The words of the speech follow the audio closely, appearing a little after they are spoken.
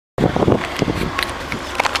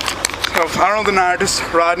of Arnold and I just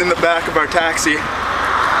riding in the back of our taxi.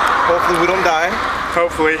 Hopefully we don't die.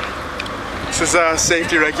 Hopefully. This is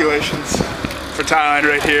safety regulations for Thailand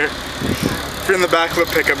right here. If you're in the back of a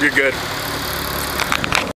pickup, you're good.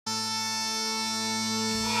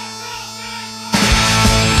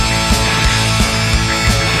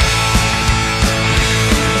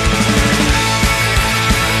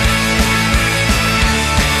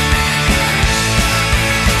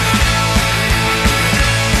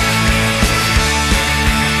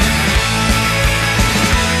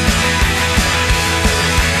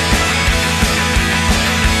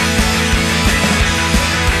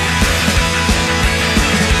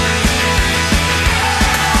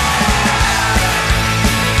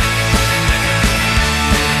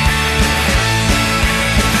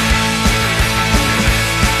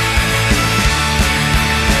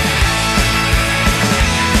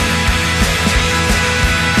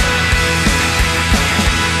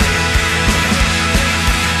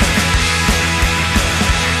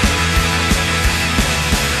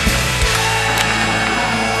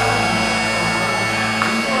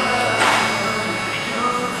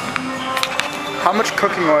 How much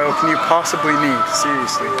cooking oil can you possibly need?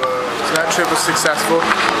 Seriously. So that trip was successful.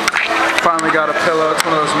 Finally got a pillow. It's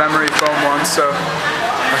one of those memory foam ones, so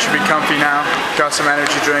I should be comfy now. Got some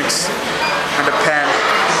energy drinks and a pen.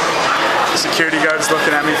 The security guard's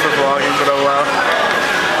looking at me for vlogging, but oh well.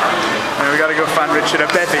 And we gotta go find Richard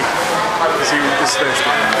a bevy, because he is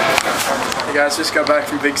thirsty. Hey guys, just got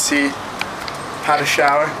back from Big C. Had a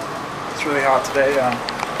shower. It's really hot today.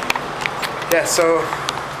 Yeah, so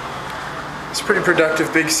it's a pretty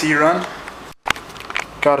productive Big C run.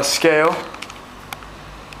 Got a scale,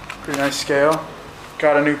 pretty nice scale.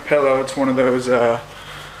 Got a new pillow. It's one of those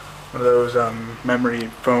memory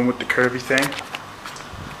foam with the curvy thing.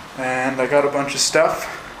 And I got a bunch of stuff.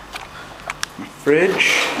 My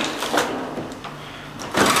fridge.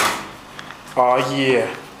 Oh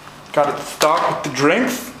yeah, got it stocked with the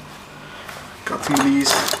drinks. Got some of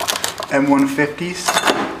these M150s.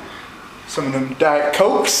 Some of them Diet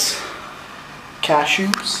Cokes.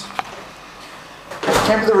 Cashews. I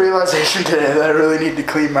came to the realization today that I really need to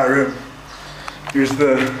clean my room. Here's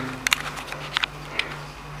the,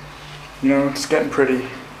 it's getting pretty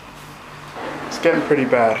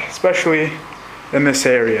bad, especially in this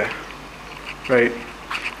area, right?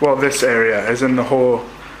 Well, this area, as in the whole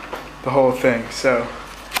thing. So,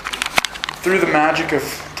 through the magic of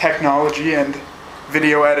technology and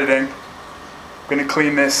video editing, I'm gonna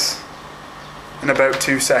clean this in about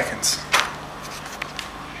 2 seconds.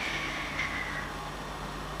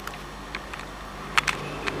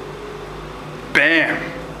 Bam!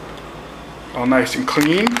 All nice and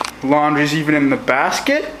clean. Laundry's even in the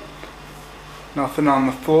basket. Nothing on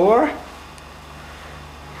the floor.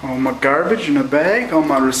 All my garbage in a bag. All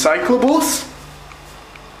my recyclables.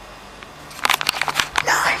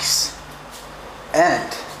 Nice!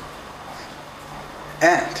 And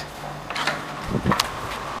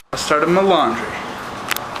I started my laundry.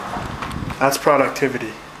 That's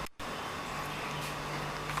productivity.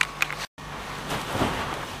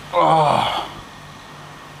 Oh.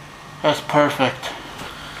 That's perfect.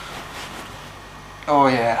 Oh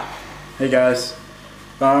yeah. Hey guys,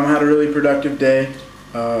 had a really productive day.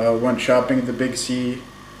 Went shopping at the Big C.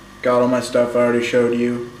 Got all my stuff I already showed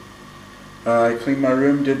you. I cleaned my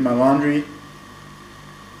room, did my laundry.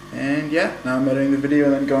 And yeah, now I'm editing the video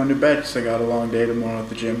and then going to bed because I got a long day tomorrow at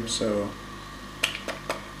the gym. So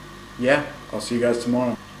yeah, I'll see you guys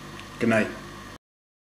tomorrow. Good night.